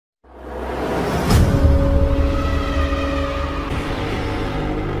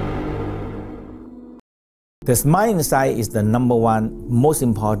The smile inside is the number one most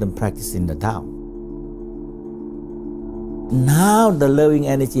important practice in the Tao. Now the loving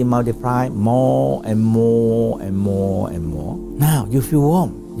energy multiply more and more and more and more. Now you feel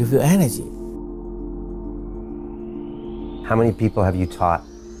warm, you feel energy. How many people have you taught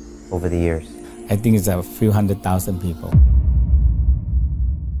over the years? I think it's a few 100,000 people.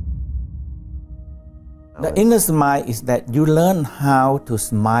 The inner smile is that you learn how to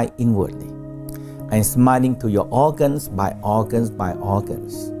smile inwardly and smiling to your organs by organs by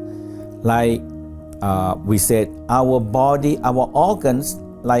organs. Like we said, our body, our organs,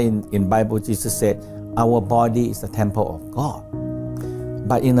 like in Bible, Jesus said, our body is the temple of God.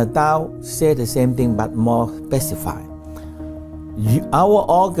 But in the Tao, say the same thing but more specified. Our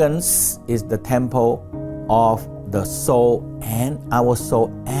organs is the temple of the soul and our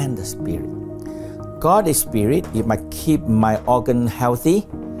soul and the spirit. God is spirit. If I keep my organ healthy,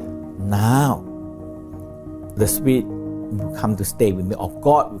 now the spirit will come to stay with me, or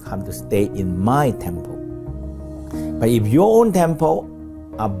God will come to stay in my temple. But if your own temple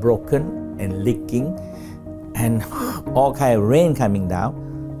are broken and leaking and all kind of rain coming down,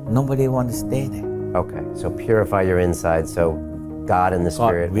 nobody want to stay there. Okay, so purify your inside so God and the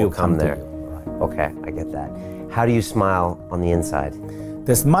Spirit will come there. Right. Okay, I get that. How do you smile on the inside?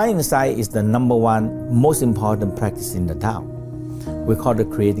 The smile inside is the number one most important practice in the Tao. We call it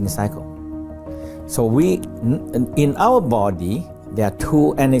creating cycle. So in our body, there are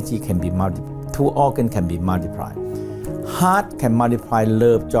two energy can be multiplied, two organs can be multiplied. Heart can multiply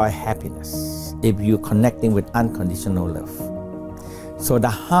love, joy, happiness if you're connecting with unconditional love. So the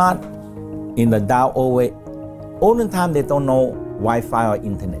heart in the Tao always, all the time they don't know Wi-Fi or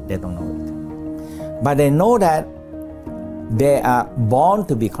internet, they don't know it. But they know that they are born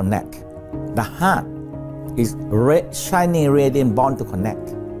to be connect. The heart is shining, radiant, born to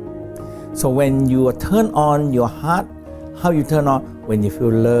connect. So when you turn on your heart, how you turn on? When you feel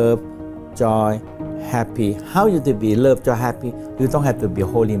love, joy, happy. How you to be love, joy, happy? You don't have to be a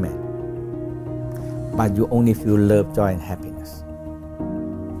holy man. But you only feel love, joy, and happiness.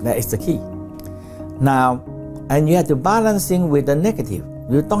 That is the key. Now, and you have to balancing with the negative.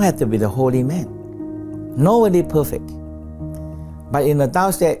 You don't have to be the holy man. Nobody perfect. But in the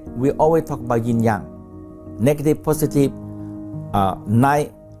Tao state, we always talk about yin yang. Negative, positive,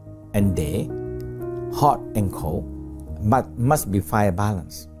 night and day, hot and cold, but must be fire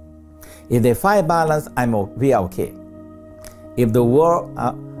balance. If they fire balance, we are okay. If the world,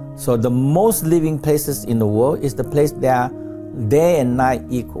 so the most living places in the world is the place that are day and night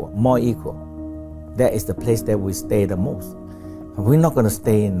equal, more equal. That is the place that we stay the most. We're not going to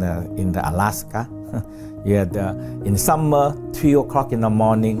stay in the Alaska. In summer, 3 o'clock in the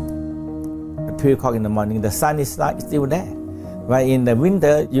morning, the sun is still there. But in the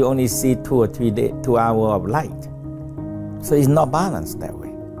winter, you only see 2 hours of light. So it's not balanced that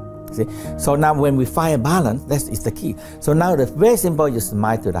way. See? So now when we find balance, that is the key. So now it's very simple, you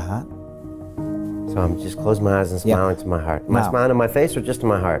smile to the heart. So I'm just closing my eyes and smiling to my heart. Am I smiling to my face or just to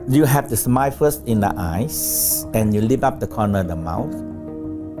my heart? You have to smile first in the eyes, and you lift up the corner of the mouth.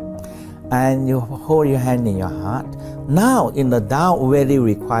 And you hold your hand in your heart. Now in the Tao, very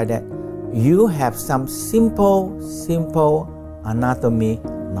required that you have some simple anatomy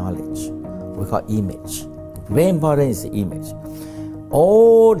knowledge. We call image. Very important is the image.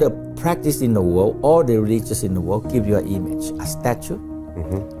 All the practice in the world, all the religions in the world give you an image. A statue,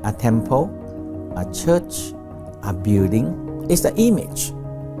 a temple, a church, a building. It's the image.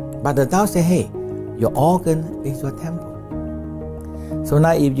 But the Tao say, hey, your organ is your temple. So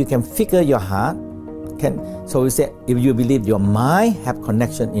now if you can figure your heart, so we say, if you believe your mind have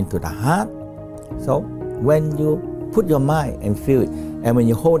connection into the heart, so when you put your mind and feel it, and when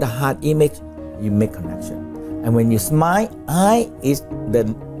you hold the heart image, you make connection. And when you smile, eye is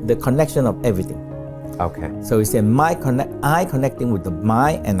the connection of everything. Okay. So we say eye connecting with the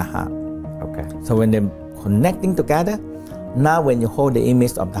mind and the heart. Okay. So when they're connecting together, now when you hold the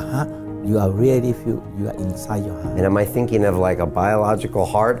image of the heart, you are really feel you are inside your heart. And am I thinking of like a biological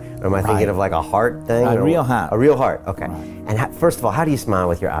heart, or am I thinking of like a heart thing? A real heart. A real heart. Okay. Right. And first of all, how do you smile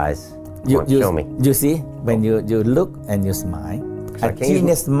with your eyes? Show me. You see, when you look and you smile, a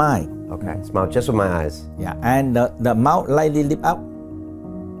genius smile. Okay, smile just with my eyes. Yeah, and the mouth lightly lift up.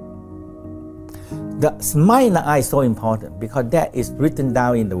 The smile in the eye is so important because that is written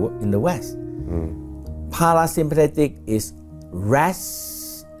down in the West. Parasympathetic is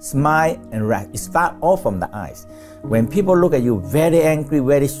rest, smile, and rest. It starts all from the eyes. When people look at you very angry,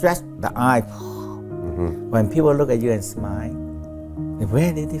 very stressed, the eye. When people look at you and smile, it's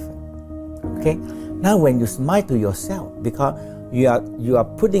very different. Okay. Now when you smile to yourself, because you are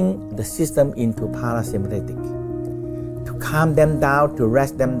putting the system into parasympathetic to calm them down, to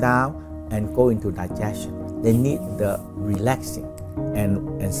rest them down, and go into digestion. They need the relaxing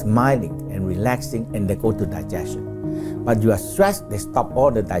and smiling and relaxing, and they go to digestion. But you are stressed, they stop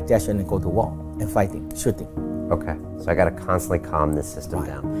all the digestion and go to war and fighting, shooting. Okay, so I got to constantly calm this system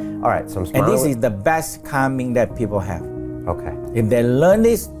down. All right, so I'm smiling. And this is the best calming that people have. Okay. If they learn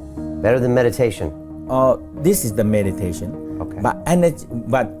this, better than meditation. This is the meditation. Okay.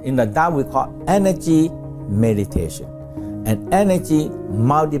 But in the Tao we call energy meditation and energy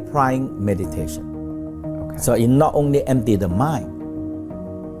multiplying meditation. Okay. So it not only empty the mind.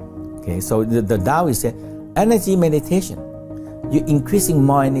 Okay, so the Tao is a energy meditation. You're increasing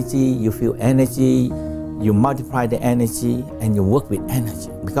more energy, you feel energy, you multiply the energy, and you work with energy.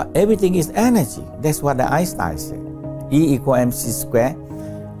 Because everything is energy. That's what the Einstein said. E equal mc squared.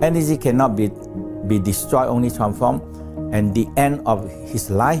 Energy cannot be destroyed, only transformed. And the end of his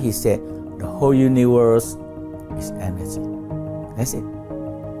life, he said, the whole universe is energy. That's it.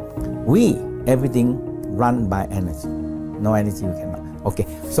 Everything run by energy. No energy we cannot. Okay,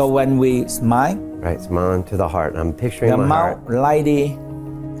 so when we smile, right, smiling to the heart. I'm picturing the my mouth heart. lightly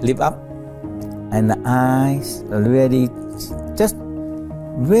lift up, and the eyes really, just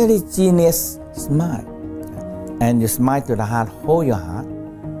really genius smile. And you smile to the heart, hold your heart.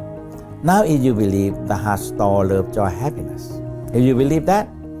 Now if you believe the heart store love, joy, happiness. If you believe that,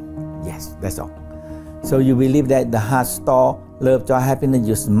 yes, that's all. So you believe that the heart store love, joy, happiness,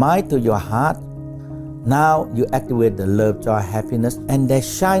 you smile to your heart. Now you activate the love, joy, happiness, and they're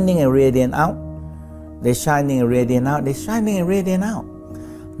shining and radiant out. They're shining and radiant out. They're shining and radiant out.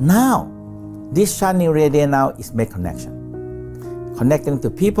 Now, this shining and radiant out is make connection. Connecting to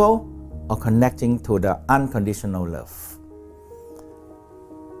people or connecting to the unconditional love.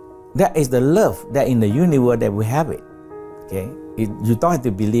 That is the love that in the universe that we have it. Okay, you don't have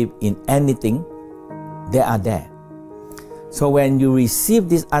to believe in anything. They are there. So when you receive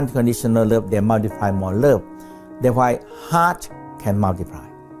this unconditional love, they multiply more love. That's why heart can multiply.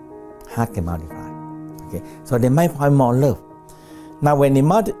 Heart can multiply. Okay, so they multiply more love. Now when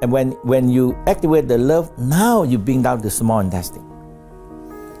you activate the love, now you bring down the small intestine,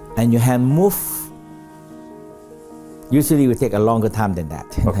 and your hand move. Usually we take a longer time than that.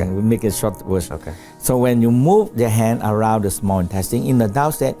 Okay. We make it short version. Okay. So when you move the hand around the small intestine, in the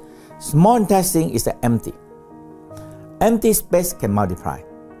Tao said, small intestine is empty. Empty space can multiply.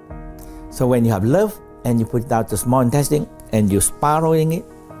 So when you have love and you put it out the small intestine and you spiraling it,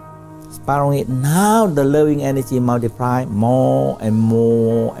 now the loving energy multiply more and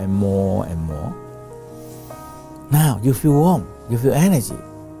more and more and more. Now you feel warm, you feel energy,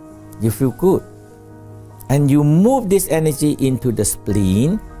 you feel good. And you move this energy into the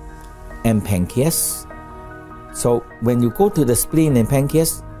spleen and pancreas. So when you go to the spleen and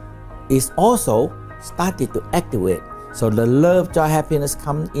pancreas, it's also started to activate. So the love, joy, happiness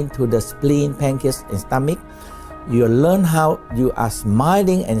come into the spleen, pancreas, and stomach. You learn how you are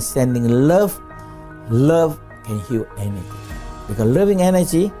smiling and sending love. Love can heal anything. Because loving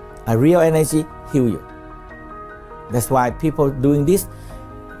energy, a real energy, heal you. That's why people doing this,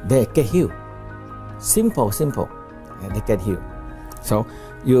 they get healed. Simple, and they get healed. So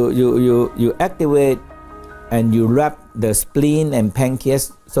you activate and you wrap the spleen and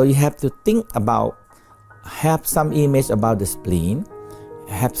pancreas. So you have to think about, have some image about the spleen,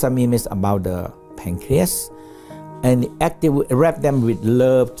 have some image about the pancreas, and wrap them with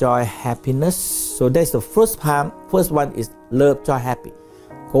love, joy, happiness. So that's the first part. First one is love, joy, happy.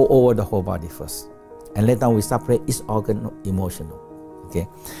 Go over the whole body first, and later on we separate each organ emotional. Okay.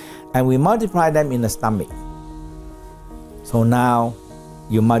 And we multiply them in the stomach. So now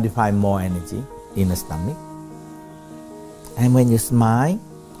you multiply more energy in the stomach. And when you smile,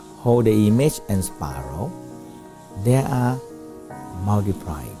 hold the image and spiral, they are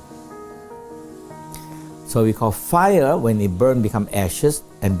multiplying. So we call fire, when it burns, become ashes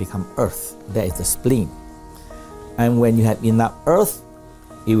and become earth. That is the spleen. And when you have enough earth,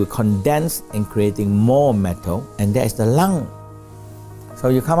 it will condense and creating more metal, and that is the lung. So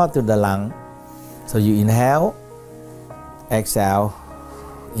you come up to the lung. So you inhale, exhale,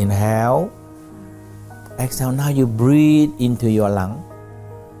 inhale, exhale. Now you breathe into your lung,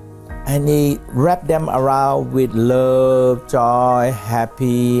 and you wrap them around with love, joy,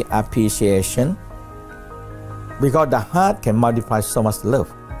 happy, appreciation. Because the heart can multiply so much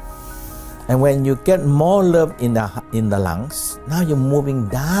love. And when you get more love in the lungs, now you're moving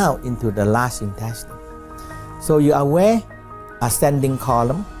down into the large intestine. So you are aware, ascending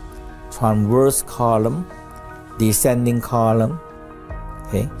column, transverse column, descending column,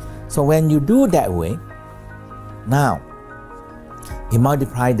 Okay, so when you do that way, now it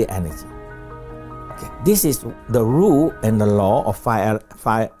multiplies the energy. Okay. This is the rule and the law of fire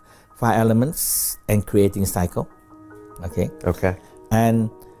elements and creating cycle. Okay. Okay. And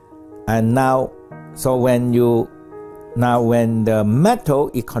now, so when the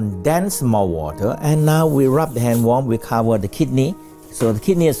metal it condense more water, and now we rub the hand warm, we cover the kidney. So the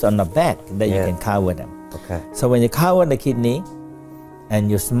kidney is on the back that you can cover them. Okay. So when you cover the kidney and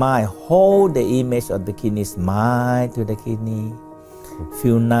you smile, hold the image of the kidney, smile to the kidney,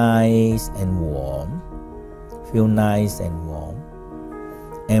 feel nice and warm, feel nice and warm,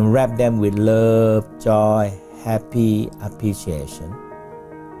 and wrap them with love, joy, happy, appreciation.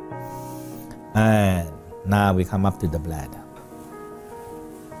 And now we come up to the bladder.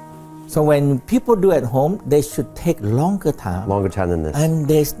 So when people do at home, they should take longer time. Longer time than this. And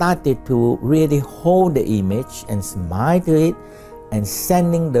they started to really hold the image and smile to it and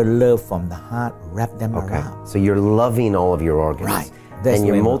sending the love from the heart, wrap them around. So you're loving all of your organs. Right. And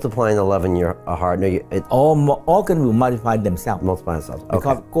you're multiplying the love in your heart. No, all organs will multiply themselves. Multiply themselves. Okay.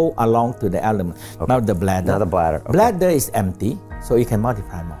 Because go along to the element. Okay. Now the bladder. Now the bladder. Okay. Bladder is empty, so it can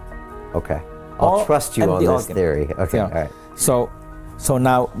multiply more. Okay. I'll trust you on this theory. Okay. Yeah. All right. So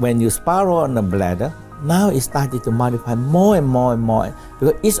now when you spiral on the bladder, now it started to multiply more and more and more,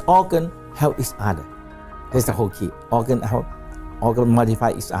 because each organ help each other. That's the whole key. Organ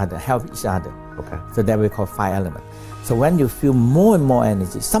multiply each other, help each other. Okay. So that we call fire element. So when you feel more and more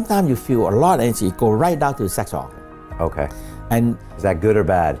energy, sometimes you feel a lot of energy, it go right down to the sexual organ. Okay. And is that good or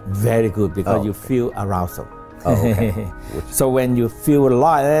bad? Very good, because you feel arousal. Oh, okay. So when you feel a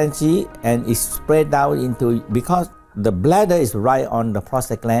lot of energy and it's spread out into, because the bladder is right on the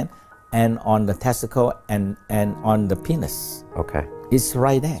prostate gland and on the testicle and on the penis. Okay. It's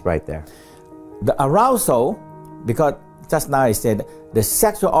right there. It's right there. The arousal, because just now I said the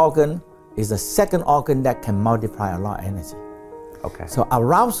sexual organ is the second organ that can multiply a lot of energy. Okay. So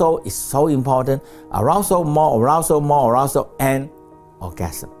arousal is so important. Arousal, more arousal, and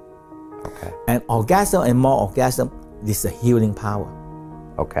orgasm. Okay. And orgasm and more orgasm, this is a healing power.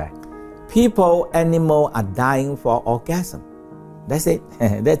 Okay. People, animals are dying for orgasm. That's it.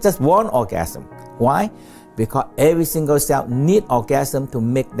 That's just one orgasm. Why? Because every single cell needs orgasm to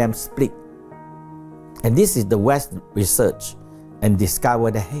make them split. And this is the West research and discover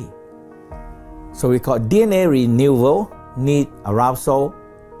that, hey, so we call DNA renewal, need arousal,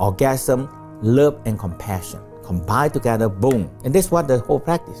 orgasm, love, and compassion. Combine together, boom. And that's what the whole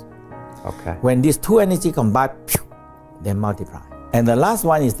practice. Okay. When these two energy combine, they multiply. And the last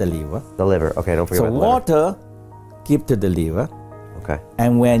one is the liver. The liver. Okay, don't forget about the liver. So water give to the liver. Okay.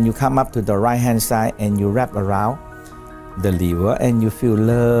 And when you come up to the right hand side and you wrap around the liver and you feel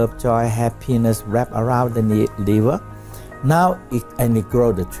love, joy, happiness wrap around the liver, now it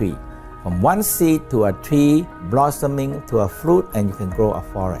grow the tree. From one seed to a tree, blossoming to a fruit, and you can grow a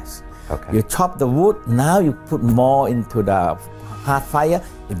forest. Okay. You chop the wood, now you put more into the hard fire,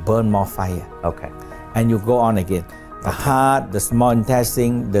 it burn more fire. Okay. And you go on again. The heart, the small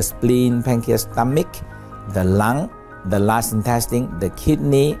intestine, the spleen, pancreas, stomach, the lung, the large intestine, the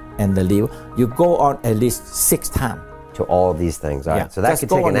kidney, and the liver. You go on at least 6 times. To all of these things. All right. So that just could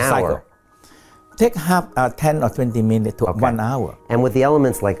go take on an the hour. cycle. Take 10 or 20 minutes to 1 hour. And with the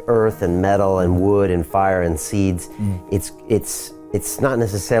elements like earth and metal and wood and fire and seeds, it's not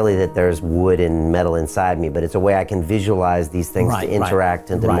necessarily that there's wood and metal inside me, but it's a way I can visualize these things to interact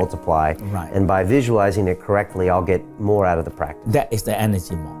and to multiply. Right. And by visualizing it correctly, I'll get more out of the practice. That is the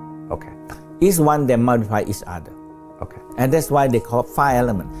energy more. Okay. Each one they multiply each other. Okay. And that's why they call fire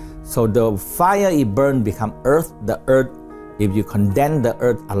element. So the fire it burn become earth. The earth, if you condense the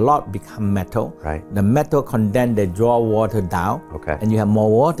earth a lot, become metal. Right. The metal condense, they draw water down. Okay. And you have more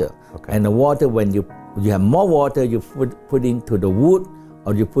water. Okay. And the water, when you have more water, you put into the wood,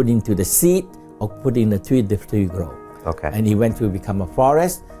 or you put into the seed, or put in the tree grow. Okay. And eventually become a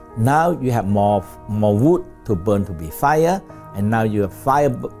forest. Now you have more wood to burn to be fire, and now you have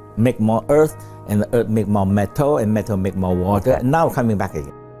fire make more earth, and the earth make more metal, and metal make more water. And now coming back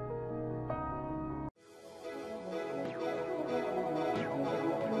again.